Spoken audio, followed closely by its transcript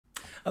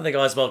Hello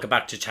guys, welcome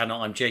back to the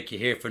channel. I'm Jake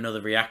here for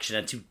another reaction,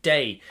 and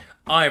today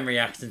I'm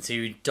reacting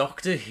to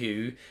Doctor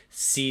Who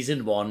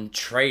Season 1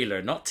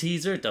 trailer. Not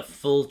teaser, the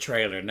full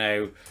trailer.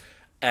 Now,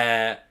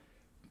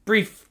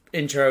 brief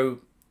intro.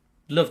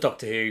 Love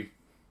Doctor Who.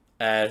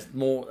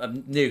 More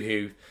New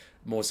Who.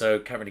 More so,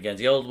 can't really get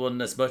into the old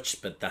one as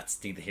much, but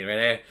that's neither here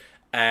nor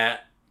there.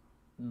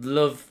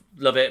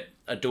 Love it,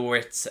 adore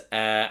it,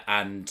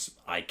 and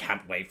I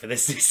can't wait for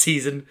this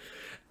season.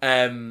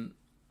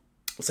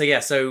 So yeah,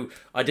 so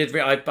I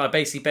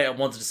basically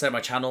wanted to set my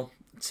channel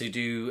to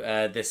do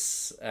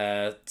this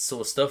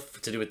sort of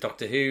stuff to do with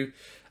Doctor Who,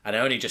 and I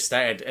only just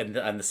started and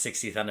the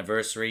 60th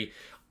anniversary.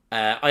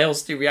 I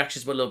also do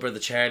reactions with little brother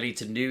Charlie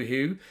to New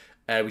Who.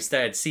 We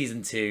started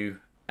season 2.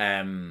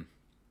 Started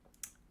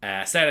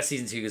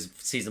season 2 because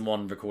season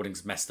 1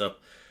 recordings messed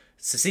up.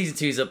 So season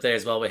 2 is up there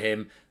as well with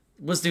him.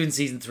 Was doing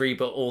season 3,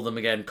 but all of them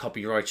again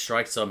copyright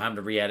strike, so I'm having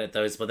to re-edit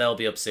those, but they'll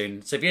be up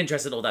soon. So if you're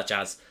interested in all that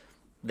jazz,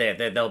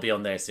 they'll be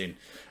on there soon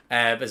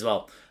as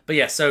well. But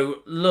yeah,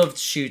 so loved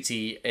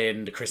Ncuti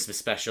in the Christmas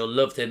special.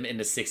 Loved him in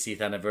the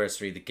 60th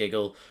anniversary, the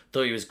giggle.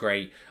 Thought he was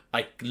great.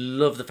 I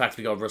love the fact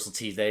we got Russell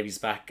T Davies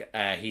back.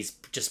 He's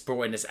just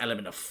brought in this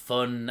element of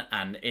fun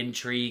and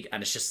intrigue,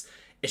 and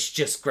it's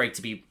just great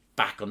to be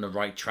back on the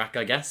right track,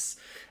 I guess,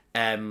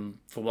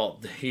 for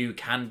what the Who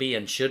can be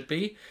and should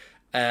be.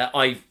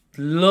 I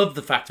love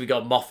the fact we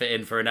got Moffat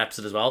in for an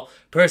episode as well.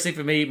 Personally,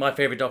 for me, my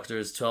favourite Doctor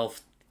is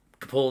 12th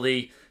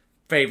Capaldi.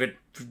 Favourite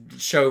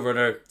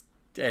showrunner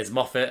is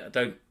Moffat.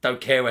 Don't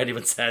care what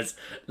anyone says.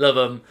 Love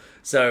him.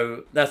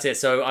 So that's it.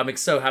 So I'm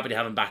so happy to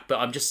have him back. But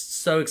I'm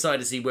just so excited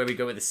to see where we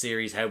go with the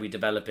series, how we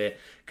develop it,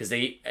 because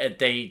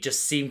they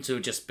just seem to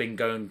have just been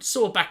going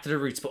sort of back to the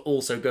roots, but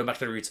also going back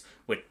to the roots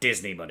with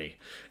Disney money.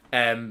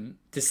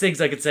 There's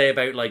things I could say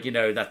about, like, you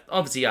know, that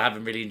obviously I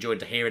haven't really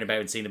enjoyed hearing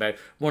about and seeing about.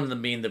 One of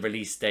them being the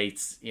release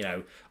dates. You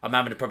know, I'm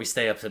having to probably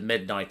stay up at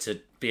midnight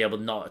to be able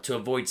not to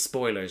avoid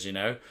spoilers. You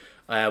know.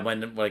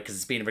 Because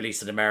it's being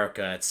released in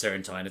America at a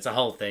certain time. It's a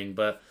whole thing,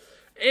 but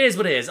it is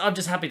what it is. I'm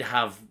just happy to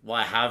have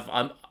what I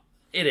have.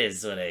 It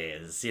is what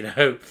it is, you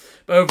know.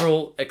 But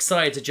overall,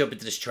 excited to jump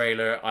into this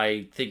trailer.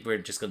 I think we're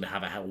just going to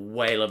have a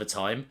whale of a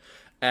time.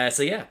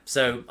 So yeah,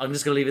 so I'm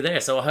just going to leave it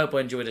there. So I hope I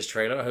enjoyed this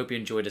trailer. I hope you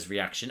enjoyed this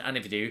reaction. And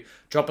if you do,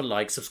 drop a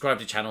like, subscribe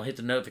to the channel, hit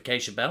the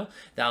notification bell.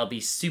 That'll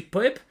be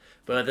superb.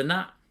 But other than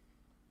that,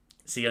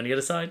 see you on the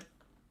other side.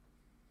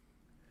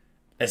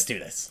 Let's do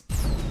this.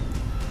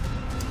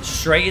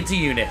 Straight into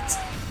unit.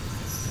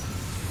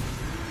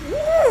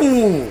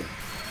 Ooh.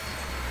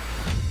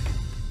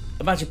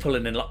 Imagine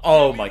pulling in like,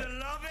 oh my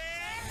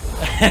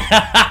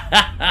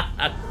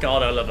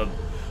God, I love him.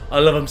 I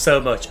love him so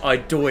much. I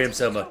adore him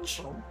so much.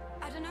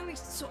 I don't know, he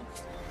sort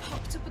of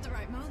popped up at the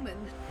right moment.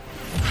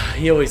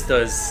 He always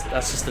does.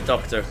 That's just the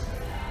Doctor.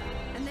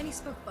 And then he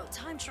spoke about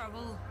time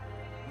travel.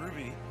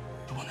 Ruby,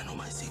 you want to know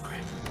my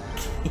secret?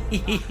 I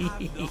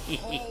have the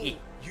whole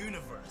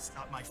universe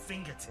at my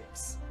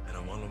fingertips, and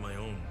I'm all on my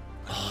own.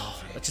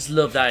 I just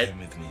love that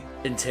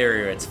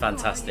interior. It's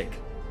fantastic.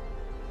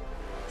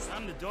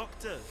 I'm the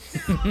Doctor.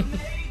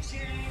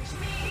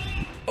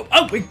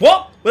 oh, wait,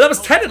 what? Well, that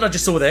was Tennant I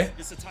just saw there.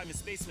 It's a time and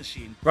space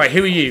machine. Right,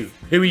 who are you?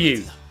 Who are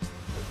you?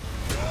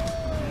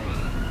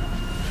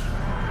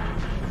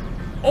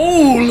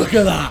 Oh, look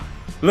at that.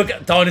 Look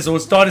at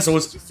dinosaurs,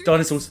 dinosaurs,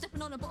 dinosaurs.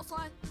 Stepping on a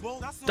butterfly. Well,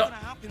 that's not gonna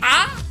happen.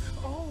 Ah!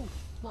 Oh,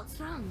 what's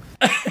wrong?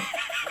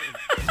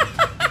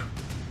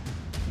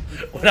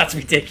 Well, that's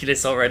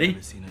ridiculous already. I've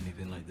never seen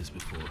anything like this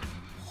before.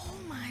 Oh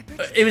my,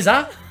 but It was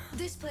that?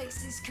 this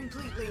place is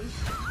completely...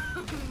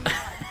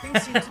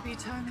 Things seem to be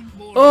turning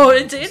more... Oh,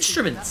 into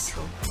instruments. Is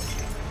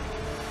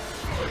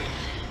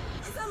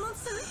that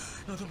monster?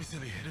 No, don't be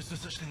silly. There's no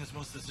such thing as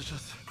monsters. They're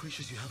just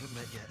creatures you haven't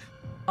met yet.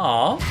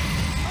 Aw.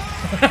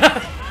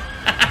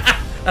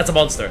 That's a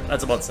monster.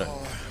 That's a monster.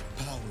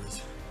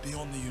 Powers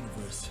beyond the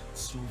universe.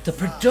 So The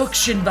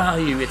production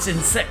value, it's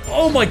insane.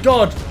 Oh my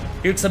God.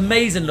 He looks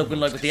amazing looking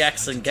like with the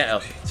accent get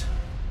up.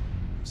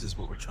 Is this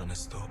what we're trying to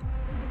stop?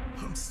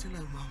 I'm still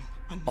her mum.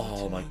 I'm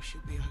Oh my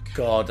she'll be okay.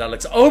 God, that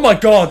looks... Oh my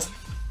God.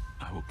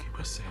 I will keep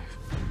her safe.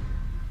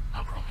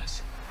 I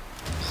promise.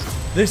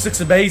 This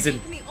looks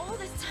amazing. Me all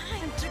this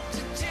time to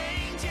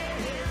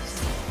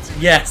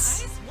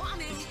Yes. what I'm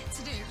here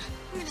to do.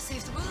 I'm gonna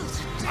save the world.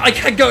 I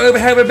can't go over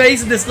how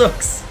amazing this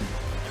looks.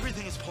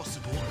 Everything is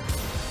possible.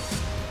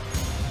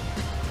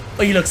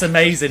 Oh, he looks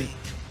amazing.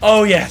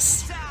 Oh,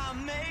 yes.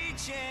 Time may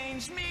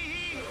change me.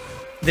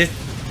 This...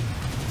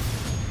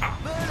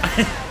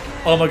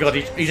 Oh my God,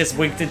 he just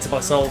winked into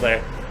my soul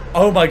there.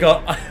 Oh my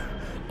God.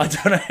 I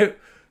don't know.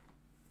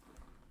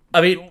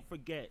 I mean... Don't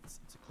forget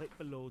to click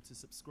below to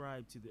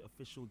subscribe to the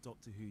official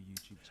Doctor Who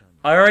YouTube channel.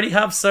 I already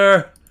have,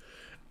 sir.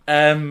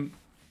 I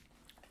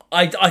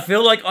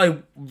feel like I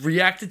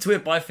reacted to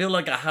it, but I feel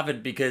like I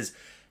haven't, because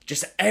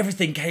just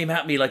everything came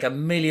at me like a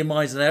million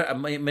miles an hour,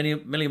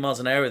 million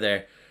miles an hour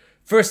there.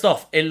 First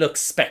off, it looks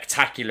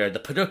spectacular. The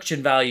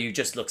production value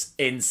just looks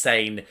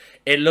insane.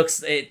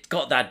 It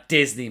got that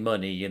Disney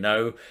money, you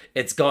know.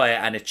 It's got it,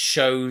 and it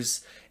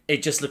shows.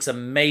 It just looks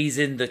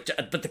amazing. But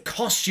the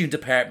costume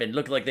department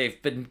look like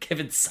they've been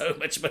given so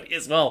much money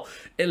as well.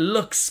 It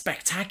looks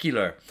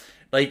spectacular.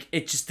 Like,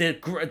 it just, the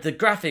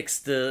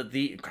graphics,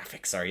 the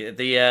graphics, sorry,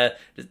 the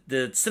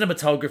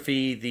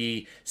cinematography,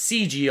 the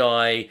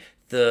CGI,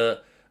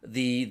 the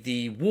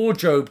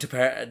wardrobe,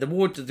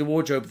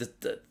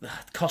 the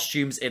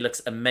costumes, it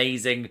looks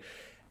amazing.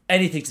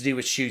 Anything to do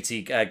with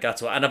Ncuti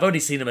Gatwa, and I've only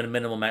seen him in a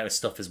minimal amount of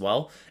stuff as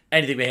well.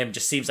 Anything with him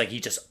just seems like he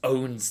just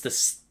owns the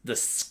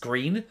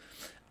screen.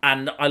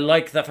 And I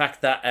like the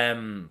fact that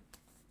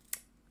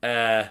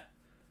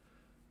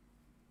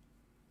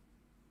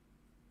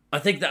I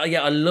think that,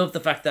 yeah, I love the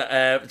fact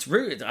that it's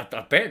Ruby.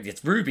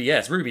 It's Ruby. Yeah,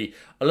 it's Ruby.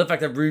 I love the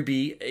fact that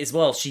Ruby as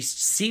well. She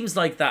seems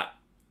like that.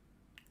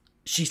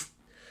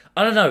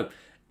 I don't know.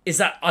 Is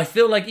that I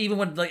feel like even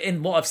when, like,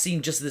 in what I've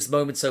seen just at this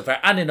moment so far,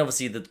 and in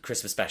obviously the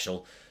Christmas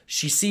special,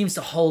 she seems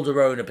to hold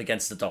her own up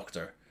against the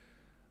Doctor.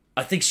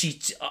 I think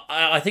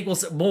we'll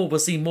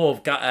see more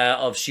of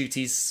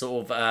Ncuti's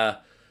sort of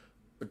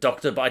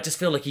Doctor, but I just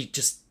feel like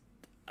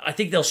I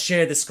think they'll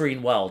share the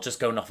screen well, just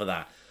going off of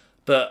that.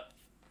 But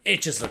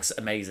it just looks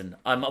amazing.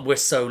 We're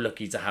so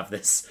lucky to have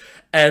this.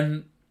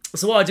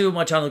 So what I do with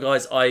my channel,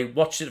 guys, I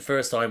watched it the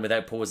first time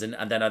without pausing,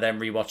 and then I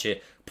rewatch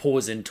it,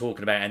 pausing,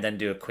 talking about it, and then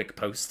do a quick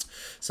post.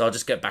 So I'll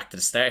just get back to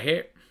the start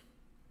here.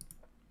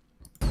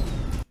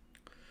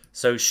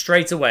 So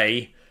straight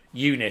away,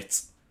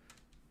 Unit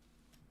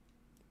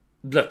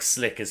looks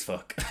slick as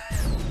fuck.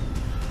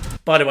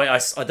 By the way, I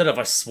don't know if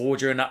I swore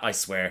during that. I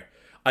swear.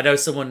 I know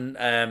someone.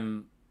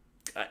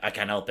 I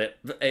can't help it.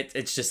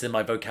 It's just in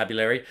my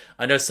vocabulary.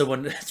 I know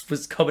someone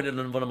was commenting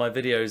on one of my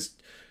videos,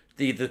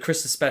 the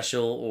Christmas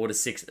special or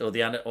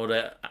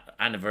the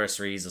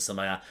anniversaries or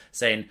something like that,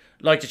 saying,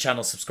 like the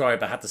channel,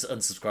 subscribe. I had to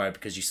unsubscribe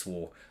because you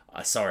swore.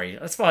 Sorry,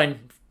 that's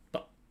fine.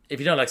 But if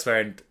you don't like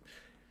swearing,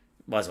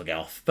 might as well get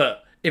off.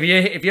 But if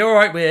you're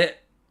alright with it,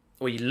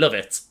 or you love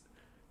it,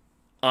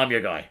 I'm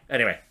your guy.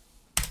 Anyway,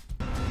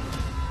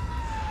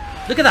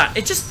 look at that.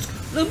 It just,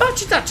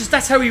 imagine that. Just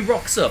that's how he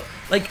rocks up.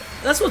 Like,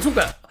 that's what I'm talking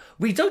about.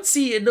 We don't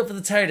see enough of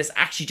the TARDIS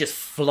actually just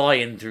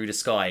flying through the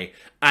sky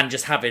and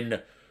just having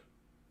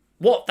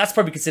what that's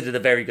probably considered a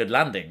very good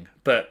landing,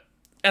 but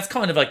that's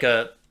kind of like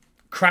a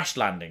crash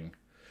landing.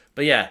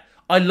 But yeah,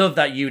 I love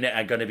that Unit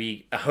are going to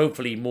be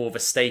hopefully more of a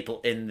staple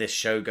in this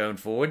show going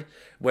forward,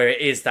 where it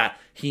is that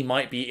he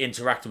might be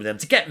interacting with them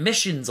to get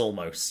missions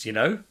almost, you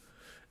know?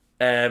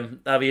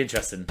 That'll be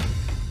interesting.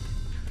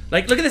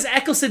 Like, look at this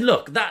Eccleston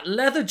look. That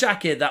leather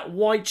jacket, that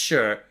white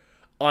shirt.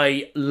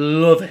 I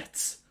love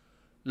it.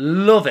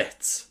 Love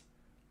it.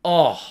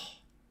 Oh.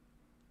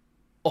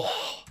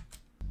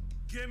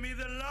 Give me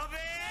the loving.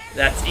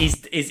 That's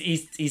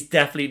he's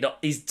definitely not.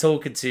 He's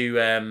talking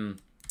to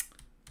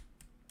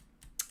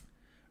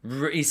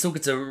He's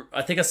talking to.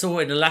 I think I saw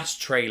in the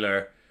last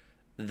trailer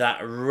that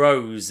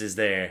Rose is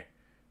there,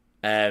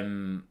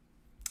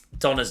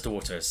 Donna's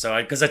daughter.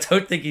 So because I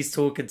don't think he's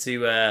talking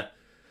to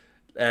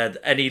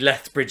any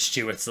Lethbridge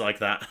stewards like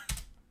that.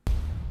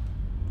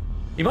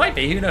 He might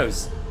be. Who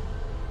knows?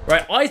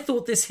 Right. I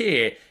thought this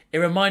here. It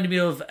reminded me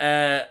of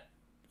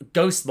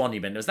Ghost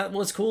Monument. Was that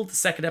what it's called? The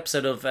second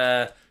episode of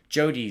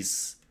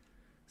Jodie's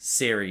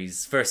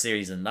series, first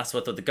series, and that's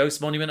what I thought. The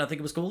Ghost Monument, I think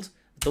it was called.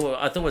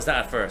 I thought it was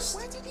that at first.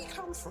 Where did he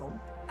come from?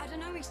 I don't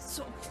know. He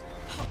sort of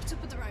popped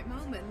up at the right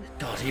moment.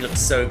 God, he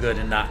looks so good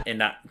in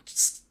that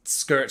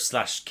skirt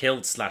slash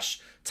kilt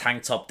slash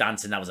tank top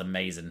dancing. That was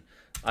amazing.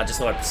 I just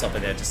thought I'd stop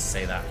it there just to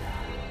say that.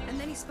 And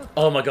then he spoke.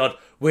 Oh my God,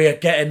 we're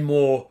getting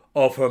more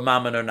of her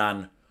mam and her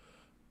nan.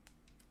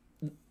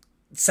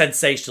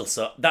 Sensational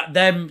stuff.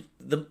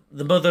 The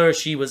mother,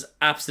 she was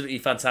absolutely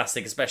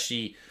fantastic,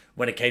 especially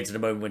when it came to the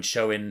moment when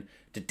showing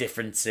the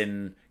difference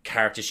in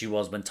character she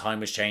was when time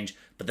was changed.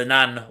 But the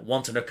nan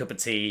wanting her cup of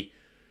tea,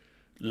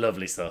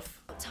 lovely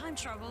stuff. Time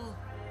travel.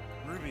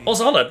 Ruby.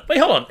 Also, hold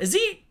on. Is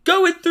he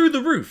going through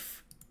the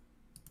roof?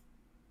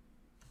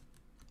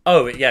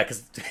 Oh yeah,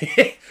 because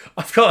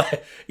I've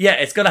got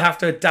it's gonna have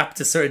to adapt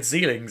to certain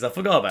ceilings. I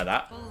forgot about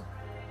that.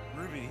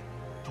 Ruby,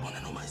 you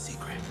wanna know my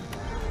secret?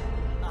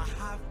 I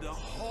have the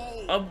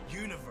whole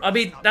universe. I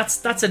mean,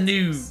 that's a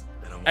new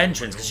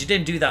entrance because she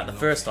didn't do that the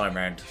first time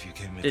round,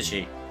 did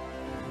she?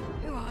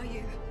 Who are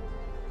you?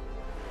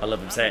 I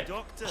love him saying,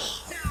 Doctor.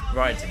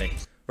 right into me.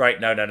 Right,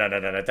 no,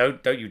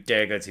 don't you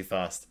dare go too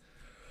fast.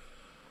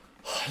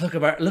 Look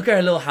at our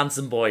little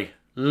handsome boy.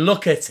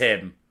 Look at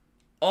him.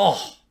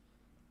 Oh.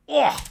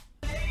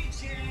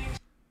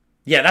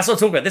 Yeah, that's what I'm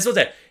talking about.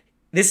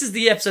 This is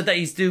the episode that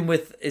he's doing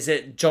with, is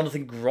it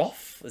Jonathan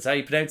Groff? Is that how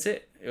you pronounce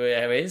it? How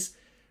it is?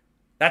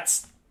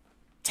 That's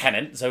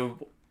Tennant.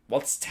 So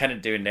what's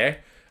Tennant doing there?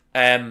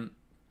 But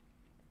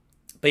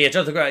yeah,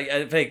 Jonathan Groff,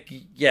 I think,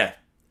 yeah.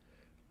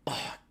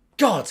 Oh,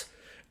 God.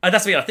 And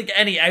that's me. I think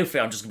any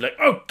outfit, I'm just going to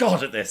be like, oh,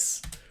 God, at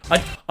this.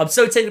 I'm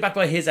so taken aback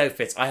by his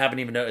outfits, I haven't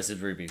even noticed his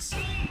rubies.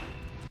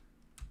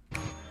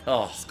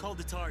 Oh.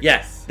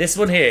 Yeah, this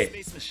one here.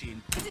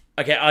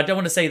 Okay, I don't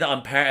want to say that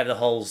I'm part of the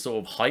whole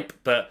sort of hype,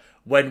 but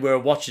when we were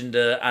watching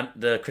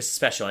the Christmas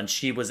special and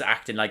she was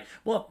acting like,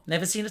 what,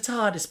 never seen a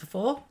TARDIS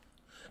before?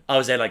 I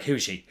was there like, who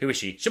is she? Who is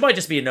she? She might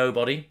just be a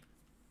nobody.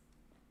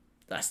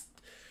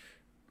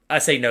 I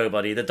say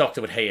nobody. The Doctor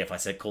would hate it if I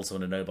said call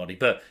someone a nobody,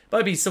 but it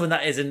might be someone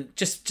that isn't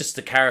just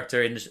a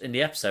character in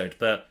the episode.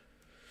 But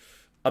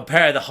I'm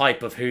part of the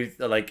hype of who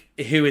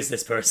is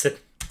this person?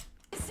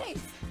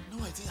 Safe. No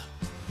idea.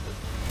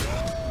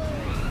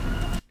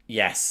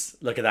 Yes,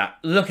 look at that.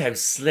 Look how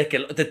slick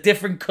it. The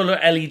different color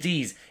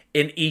LEDs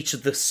in each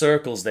of the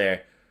circles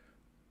there.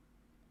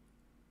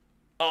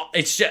 Oh,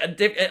 it's just,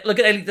 look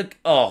at LED.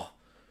 Oh,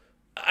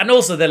 and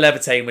also they're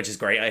levitating, which is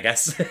great, I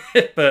guess.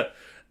 But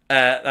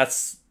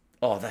that's.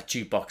 Oh, that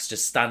jukebox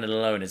just standing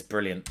alone is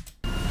brilliant.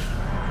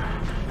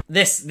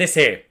 This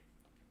here.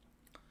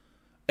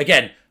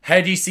 Again,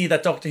 how do you see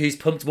that Doctor Who's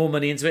pumped more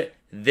money into it?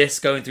 This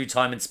going through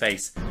time and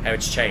space. How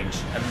it's changed.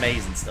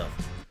 Amazing stuff.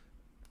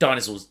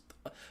 Dinosaurs.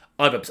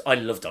 I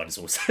love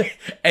dinosaurs.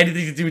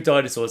 Anything to do with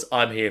dinosaurs,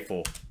 I'm here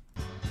for.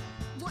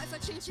 What if I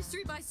change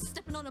history by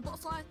stepping on a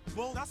butterfly?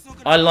 Well, that's not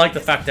gonna I like the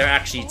fact they're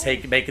actually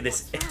making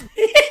this...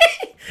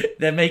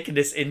 they're making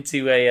this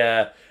into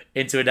a...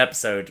 into an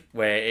episode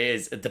where it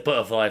is the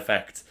butterfly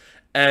effect.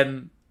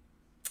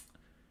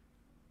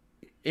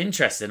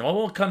 Interesting.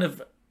 What kind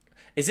of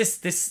does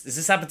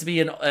this happen to be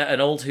an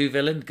old Who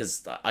villain?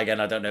 Because again,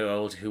 I don't know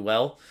old Who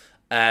well.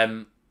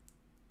 The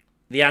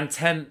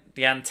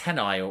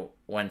antennae or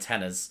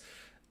antennas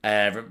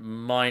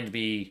remind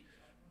me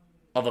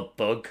of a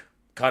bug,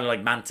 kind of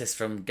like Mantis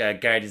from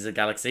Guardians of the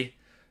Galaxy.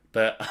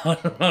 But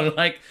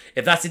like,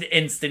 if that's an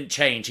instant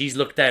change, he's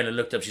looked down and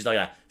looked up. She's like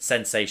that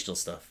sensational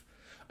stuff.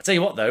 I'll tell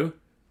you what though,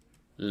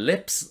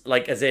 lips,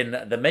 like as in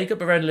the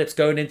makeup around the lips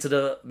going into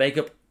the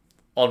makeup,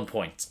 on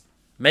point.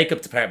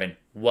 Makeup department,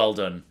 well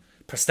done.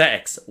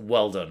 Prosthetics,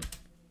 well done.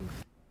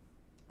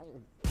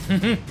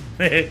 With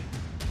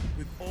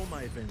all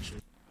my adventures.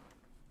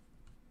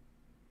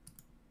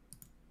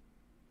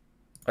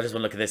 I just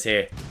want to look at this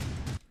here.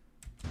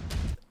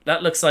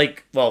 That looks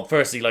like, well,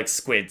 firstly like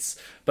squids,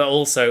 but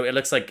also it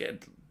looks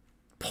like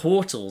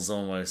portals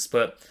almost,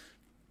 but...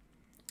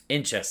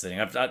 Interesting.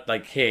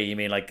 Like here, you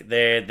mean like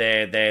there.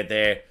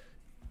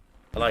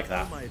 I like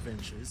that. All my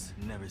adventures.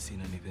 Never seen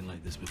anything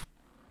like this before.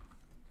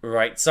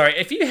 Right. Sorry,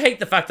 if you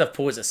hate the fact I've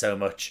paused it so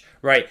much.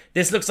 Right.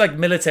 This looks like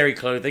military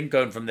clothing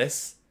going from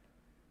this.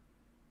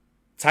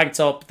 Tank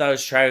top,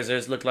 those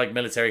trousers look like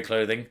military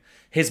clothing.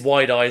 His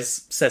wide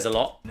eyes says a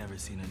lot. Never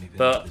seen anything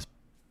But like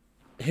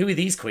this. who are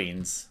these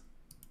queens?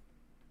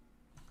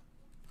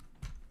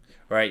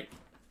 Right.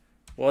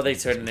 What are they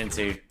turning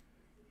into?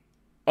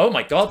 Oh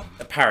my god,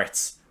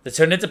 parrots. They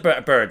turn into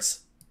birds.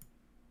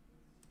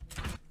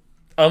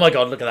 Oh my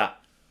god, look at that.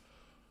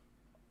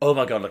 Oh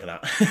my god, look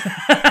at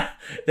that.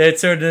 They're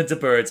turning into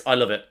birds. I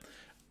love it.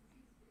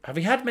 Have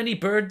we had many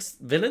bird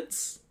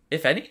villains?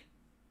 If any?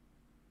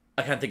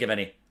 I can't think of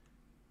any.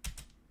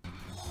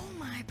 Oh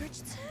my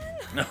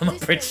Bridgerton. No, my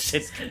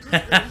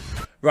Bridgerton.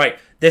 Right,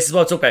 this is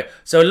what I'm talking about.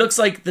 So it looks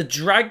like the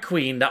drag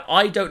queen that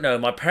I don't know,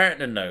 my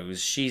partner knows.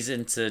 She's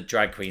into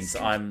drag queens.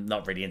 I'm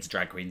not really into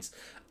drag queens.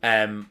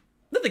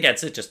 Nothing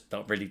against it, just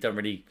don't really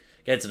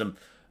get into them.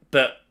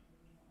 But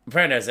my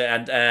partner knows it,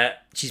 and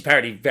she's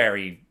apparently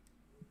very,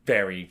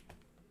 very,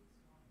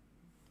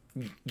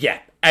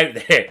 yeah, out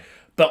there.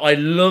 But I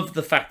love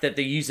the fact that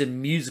they're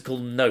using musical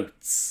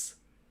notes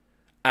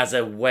as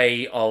a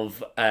way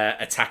of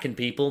attacking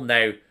people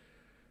now,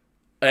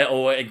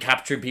 or in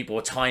capturing people,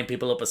 or tying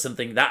people up or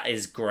something. That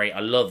is great.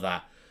 I love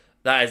that.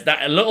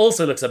 That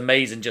also looks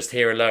amazing just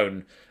here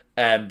alone.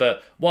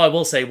 But what I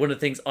will say, one of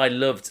the things I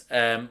loved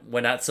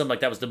when something like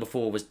that was done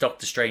before was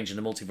Doctor Strange and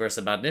the Multiverse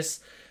of Madness.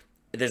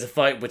 There's a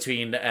fight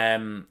between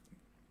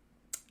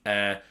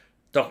Doctor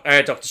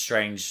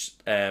Strange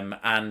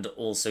and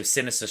also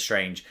Sinister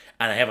Strange,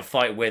 and they have a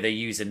fight where they're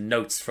using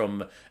notes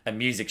from a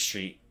music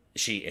sheet.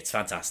 It's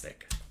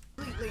fantastic.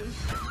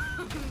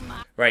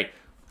 Right.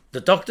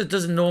 The Doctor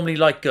doesn't normally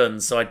like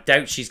guns, so I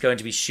doubt she's going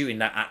to be shooting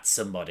that at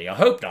somebody. I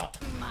hope not.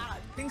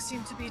 Things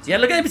seem to be Yeah,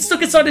 look at him, it's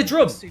stuck inside a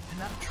drum.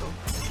 Supernatural.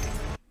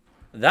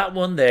 That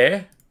one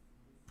there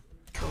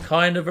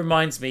kind of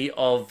reminds me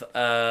of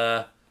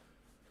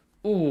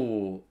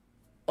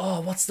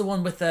what's the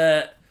one with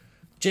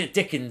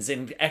Dickens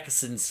in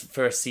Eccleston's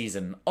first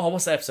season? Oh,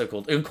 what's that episode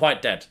called?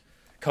 Unquiet Dead.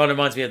 Kind of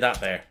reminds me of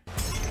that there.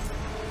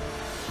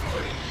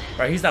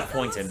 Right, who's that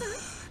pointing?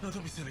 No,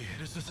 don't be silly.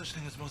 There's no such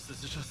thing as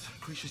monsters. It's just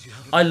creatures you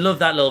haven't. I love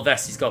that little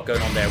vest he's got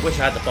going on there. Wish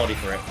I had the body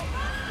for it.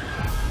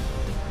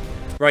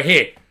 Right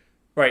here.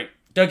 Right,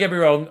 don't get me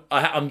wrong.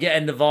 I'm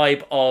getting the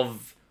vibe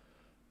of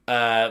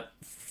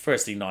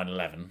firstly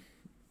 9/11.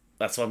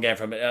 That's what I'm getting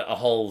from it. A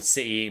whole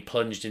city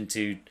plunged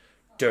into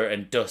dirt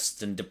and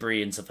dust and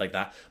debris and stuff like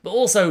that. But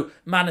also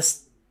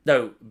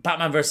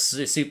Batman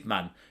versus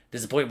Superman.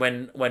 There's a point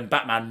when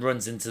Batman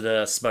runs into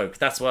the smoke.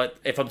 That's what,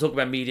 if I'm talking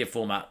about media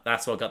format,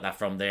 that's what I got that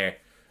from there.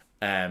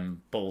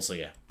 But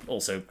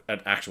also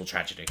an actual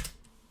tragedy.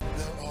 There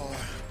are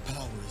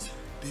powers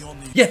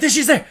beyond the. Yeah, there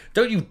she's there.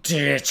 Don't you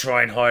dare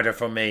try and hide her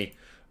from me.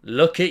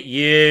 Look at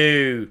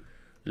you.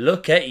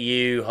 Look at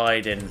you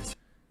hiding.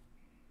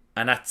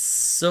 And that's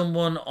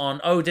someone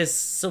on... Oh, there's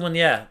someone,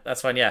 yeah. That's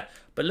fine, yeah.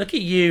 But look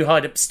at you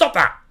hiding. Stop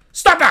that!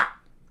 Stop that!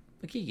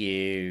 Look at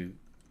you,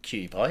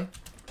 cutie pie.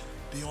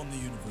 Beyond the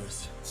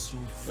universe, so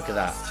Look at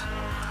that.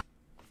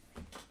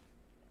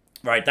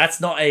 Right, that's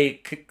not a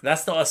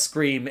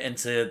scream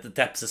into the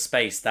depths of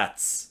space.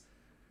 That's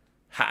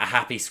a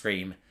happy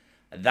scream.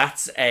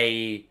 That's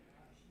a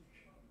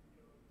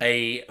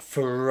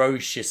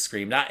ferocious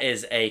scream. That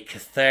is a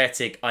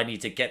cathartic, I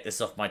need to get this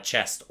off my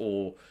chest,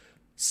 or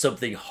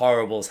something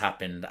horrible's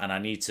happened and I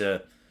need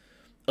to,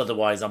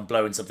 otherwise I'm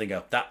blowing something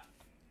up. That,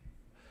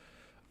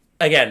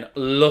 again,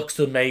 looks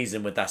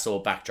amazing with that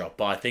sort of backdrop,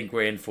 but I think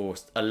we're in for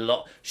a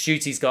lot.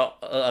 Ncuti's got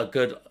a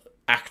good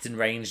acting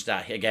range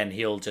that, again,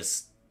 he'll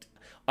just,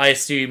 I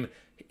assume,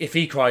 if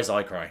he cries,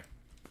 I cry.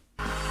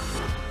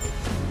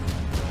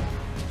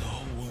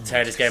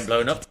 Ted is getting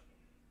blown up.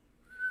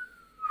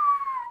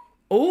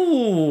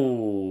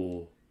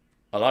 Ooh,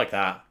 I like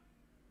that.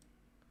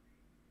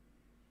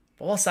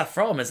 But what's that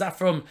from? Is that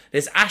from...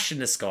 There's ash in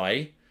the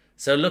sky,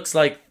 so it looks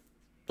like...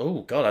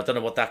 Oh, God, I don't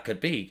know what that could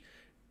be.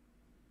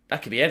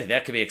 That could be anything.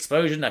 That could be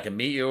explosion, that could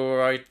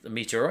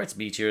meteorites,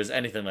 meteors,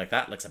 anything like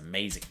that. Looks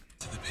amazing.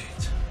 to the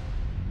pit.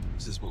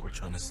 This is what we're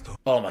trying to stop.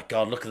 Oh, my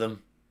God, look at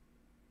them.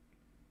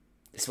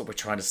 This is what we're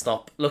trying to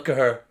stop. Look at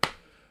her.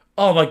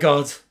 Oh, my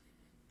God.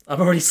 I'm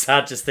already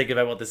sad just thinking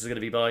about what this is going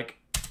to be like.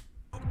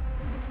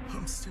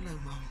 I'm still her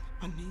mum.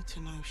 I need to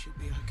know she'll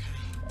be okay.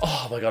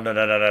 Oh my God,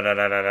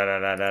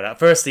 no.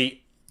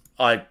 Firstly,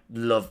 I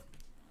love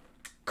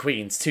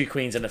queens. 2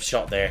 queens in a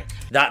shot there.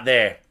 That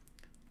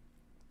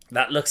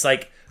looks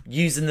like,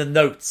 using the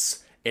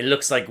notes, it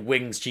looks like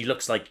wings. She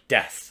looks like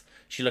death.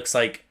 She looks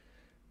like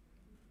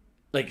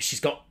she's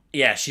got,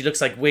 yeah, she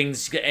looks like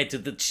wings.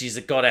 She's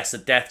a goddess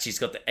of death. She's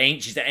the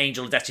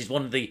angel of death. She's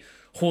one of the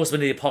horsemen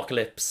of the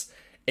apocalypse.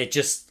 It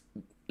just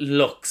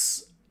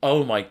looks,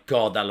 oh my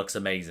God, that looks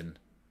amazing.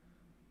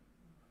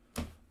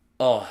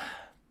 Oh,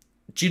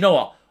 do you know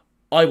what?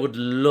 I would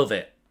love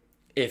it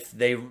if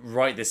they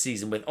write this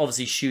season with,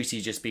 obviously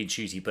Ncuti just being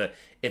Ncuti, but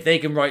if they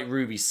can write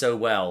Ruby so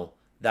well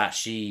that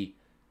she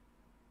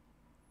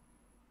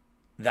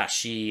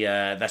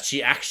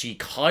actually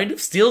kind of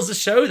steals the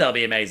show, that'll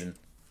be amazing.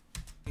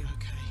 Be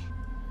okay.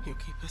 You'll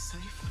keep us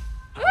safe.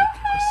 I will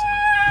keep us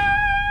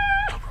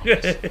safe. I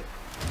promise.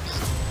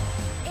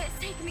 It's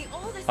taken me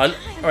all this time.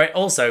 Alright,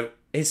 also,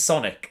 his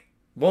Sonic.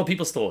 What are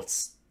people's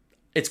thoughts?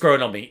 It's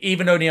growing on me.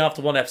 Even only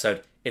after 1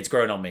 episode, it's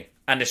growing on me.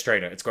 And this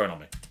trailer, it's growing on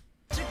me.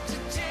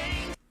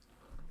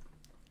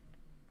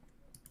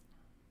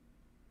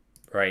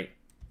 Right.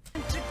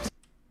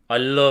 I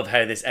love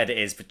how this edit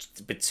is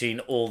between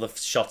all the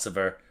shots of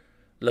her.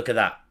 Look at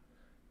that.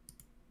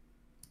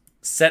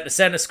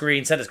 Center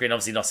screen,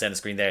 obviously not center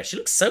screen there. She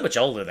looks so much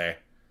older there.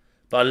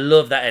 But I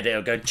love that edit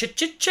of going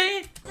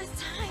ch-ch-ch.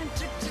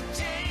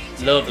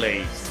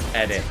 Lovely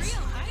edit.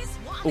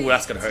 Oh,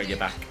 that's going to hurt your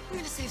back. I'm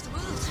gonna save the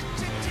world.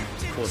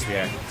 Of course we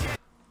are.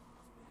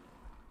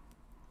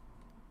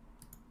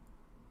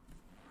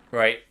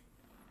 Right.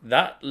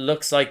 That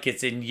looks like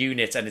it's in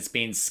unit and it's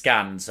being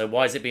scanned. So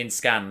why is it being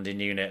scanned in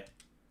unit?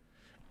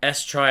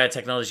 S-Triad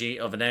technology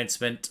of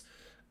announcement.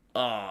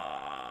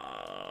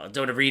 I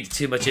don't want to read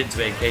too much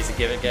into it in case I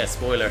get a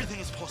spoiler.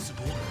 Everything is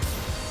possible.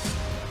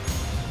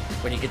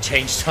 When you can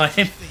change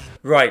time.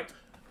 Right.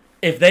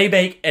 If they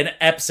make an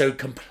episode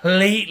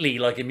completely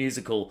like a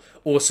musical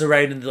or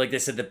surrounding like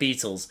this at the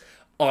Beatles,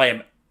 I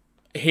am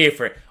here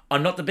for it.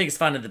 I'm not the biggest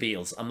fan of the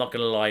Beatles. I'm not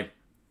going to lie.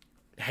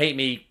 Hate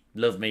me,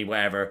 love me,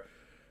 whatever.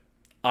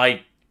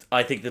 I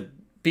think the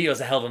Beatles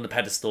are held on the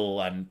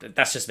pedestal, and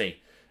that's just me.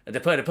 They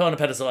put it on a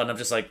pedestal, and I'm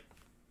just like...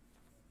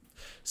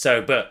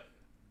 So, but...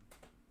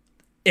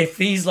 If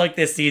he's like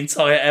this the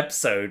entire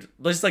episode,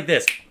 just like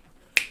this,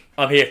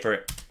 I'm here for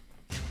it.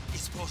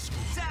 It's possible.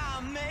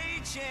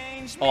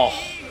 Oh,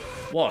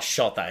 what a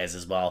shot that is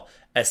as well.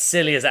 As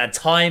silly as that. And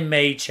time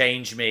may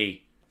change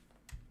me.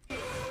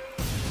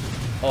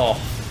 Oh.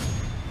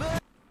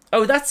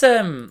 Oh, that's,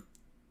 Is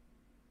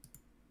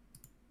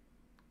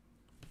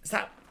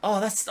that... Oh,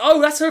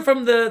 that's her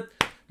from the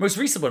most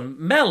recent one.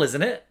 Mel,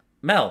 isn't it?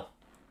 Mel.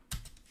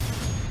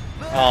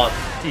 Oh,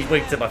 he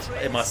winked in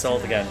my soul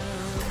again.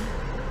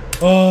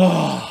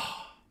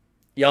 Oh.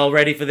 Y'all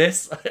ready for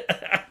this?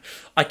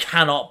 I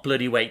cannot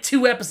bloody wait.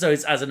 2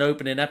 episodes as an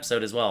opening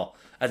episode as well.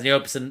 As the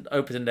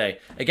opening day.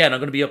 Again, I'm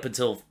going to be up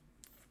until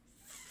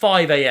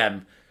 5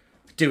 AM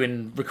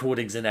doing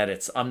recordings and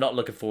edits. I'm not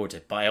looking forward to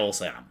it, but I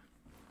also am.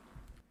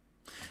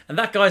 And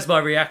that, guys, my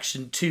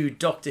reaction to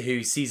Doctor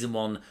Who Season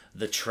 1,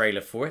 the trailer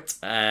for it.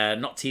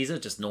 Not teaser,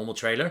 just normal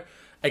trailer.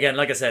 Again,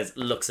 like I said, it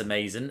looks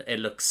amazing. It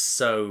looks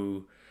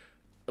so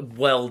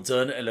well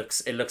done. It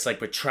looks like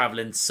we're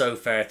traveling so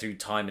far through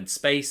time and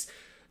space.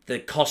 The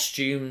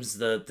costumes,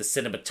 the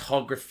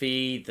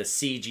cinematography, the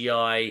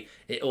CGI,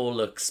 it all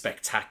looks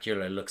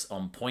spectacular. It looks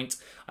on point.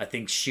 I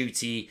think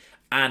Ncuti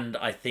and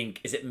I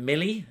think, is it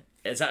Millie?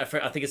 I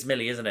think it's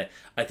Millie, isn't it?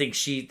 I think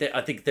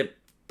they're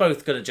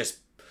both gonna just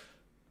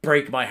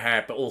break my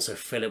heart, but also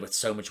fill it with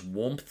so much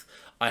warmth.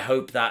 I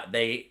hope that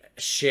they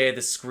share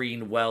the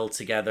screen well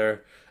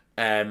together.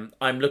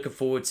 I'm looking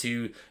forward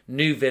to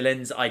new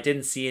villains. I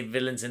didn't see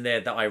villains in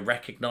there that I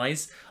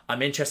recognize.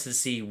 I'm interested to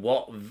see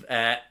what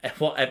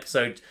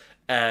episode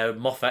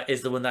Moffat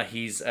is the one that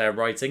he's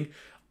writing.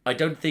 I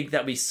don't think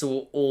that we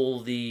saw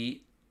all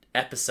the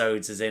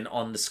episodes as in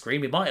on the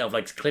screen. We might have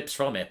like clips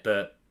from it,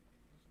 but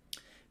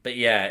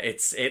yeah, it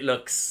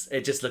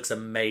just looks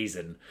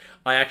amazing.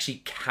 I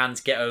actually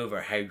can't get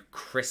over how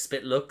crisp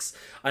it looks.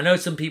 I know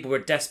some people were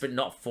desperate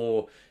not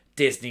for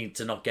Disney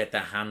to not get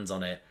their hands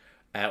on it,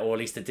 or at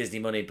least the Disney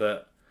money,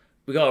 but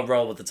we gotta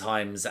roll with the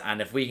times,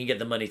 and if we can get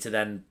the money to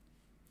then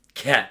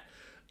get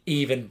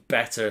even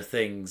better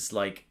things,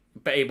 like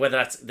whether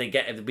that's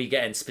we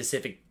get in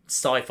specific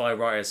sci-fi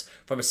writers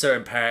from a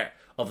certain part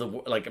of the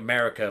like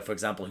America, for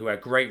example, who are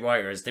great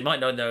writers. They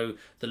might not know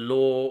the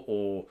law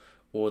or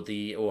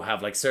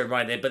have like certain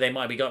writing, but they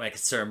might be got like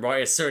certain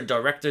writers, certain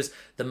directors,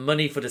 the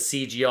money for the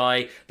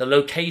CGI, the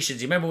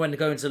locations. You remember when they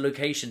go into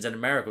locations in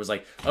America, it was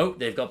like, oh,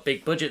 they've got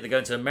big budget, they're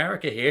going to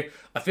America here.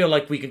 I feel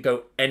like we can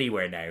go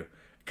anywhere now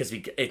because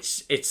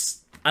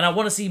it's and I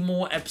want to see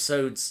more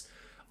episodes.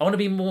 I want to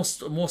be more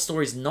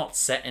stories not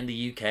set in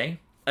the UK.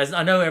 As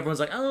I know everyone's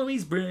like, oh,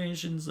 he's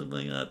British and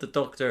something like that, the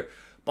Doctor,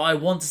 but I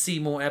want to see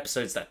more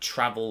episodes that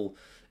travel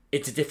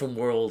into different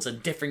worlds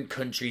and different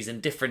countries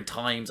and different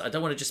times. I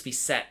don't want to just be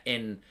set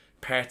in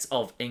parts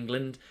of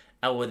England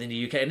or within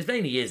the UK. And it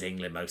mainly is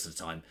England most of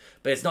the time.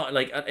 But it's not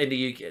like in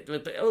the UK,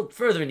 but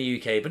further in the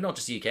UK, but not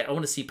just the UK. I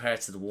want to see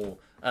parts of the war,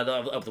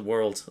 of the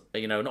world,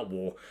 you know, not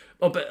war.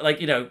 Oh, but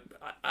like, you know,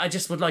 I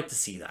just would like to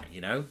see that,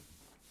 you know.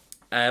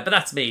 But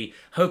that's me.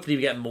 Hopefully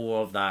we get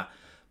more of that.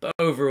 But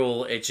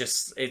overall, it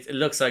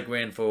looks like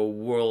we're in for a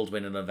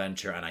whirlwind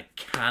adventure, and I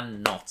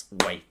cannot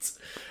wait.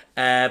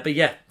 But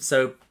yeah,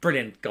 so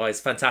brilliant, guys.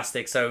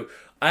 Fantastic. So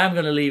I am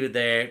going to leave it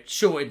there.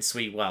 Short and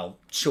sweet. Well,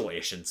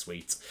 shortish and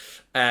sweet.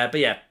 But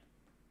yeah,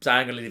 so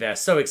I'm going to leave it there.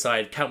 So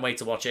excited. Can't wait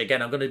to watch it.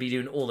 Again, I'm going to be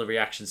doing all the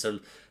reactions.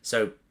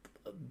 So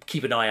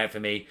keep an eye out for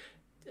me.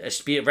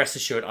 Rest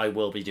assured, I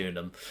will be doing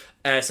them.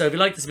 So if you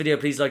like this video,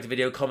 please like the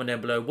video. Comment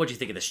down below. What do you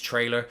think of this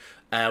trailer?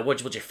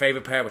 What's your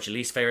favourite part? What's your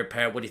least favourite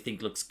part? What do you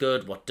think looks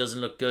good? What doesn't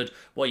look good?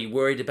 What are you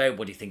worried about?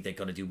 What do you think they're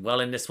going to do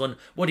well in this one?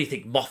 What do you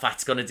think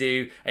Moffat's going to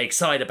do? Are you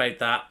excited about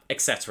that?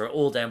 Etc.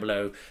 All down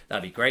below.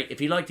 That'd be great.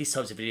 If you like these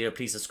types of video,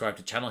 please subscribe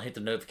to the channel. Hit the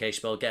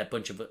notification bell. Get a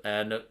bunch of get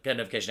a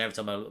notification every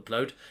time I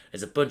upload.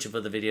 There's a bunch of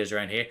other videos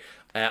around here.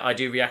 I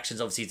do reactions,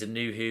 obviously, to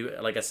New Who.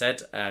 Like I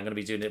said, I'm going to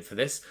be doing it for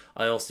this.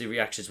 I also do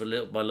reactions with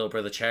my little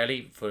brother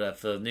Charlie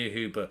for New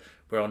Who, but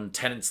we're on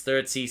Tennant's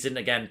third season.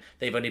 Again,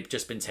 they've only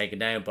just been taken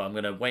down, but I'm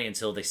going to wait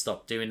until they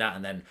stop doing that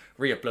and then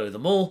re-upload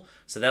them all.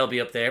 So they'll be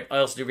up there. I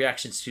also do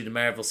reactions to the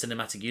Marvel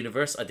Cinematic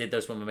Universe. I did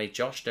those with my mate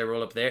Josh. They're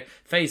all up there.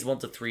 Phase 1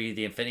 to 3,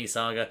 the Infinity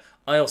Saga.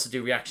 I also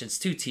do reactions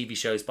to TV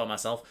shows by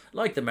myself,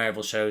 like the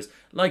Marvel shows,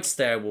 like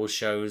Star Wars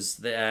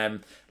shows,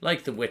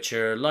 like The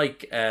Witcher,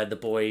 like The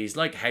Boys,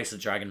 like House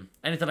of Dragon.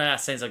 Anything like that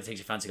sounds like it takes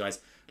your fancy, guys.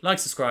 Like,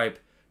 subscribe,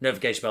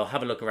 notification bell,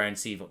 have a look around,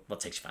 see what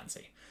takes your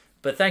fancy.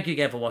 But thank you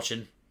again for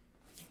watching,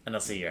 and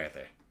I'll see you out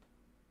there.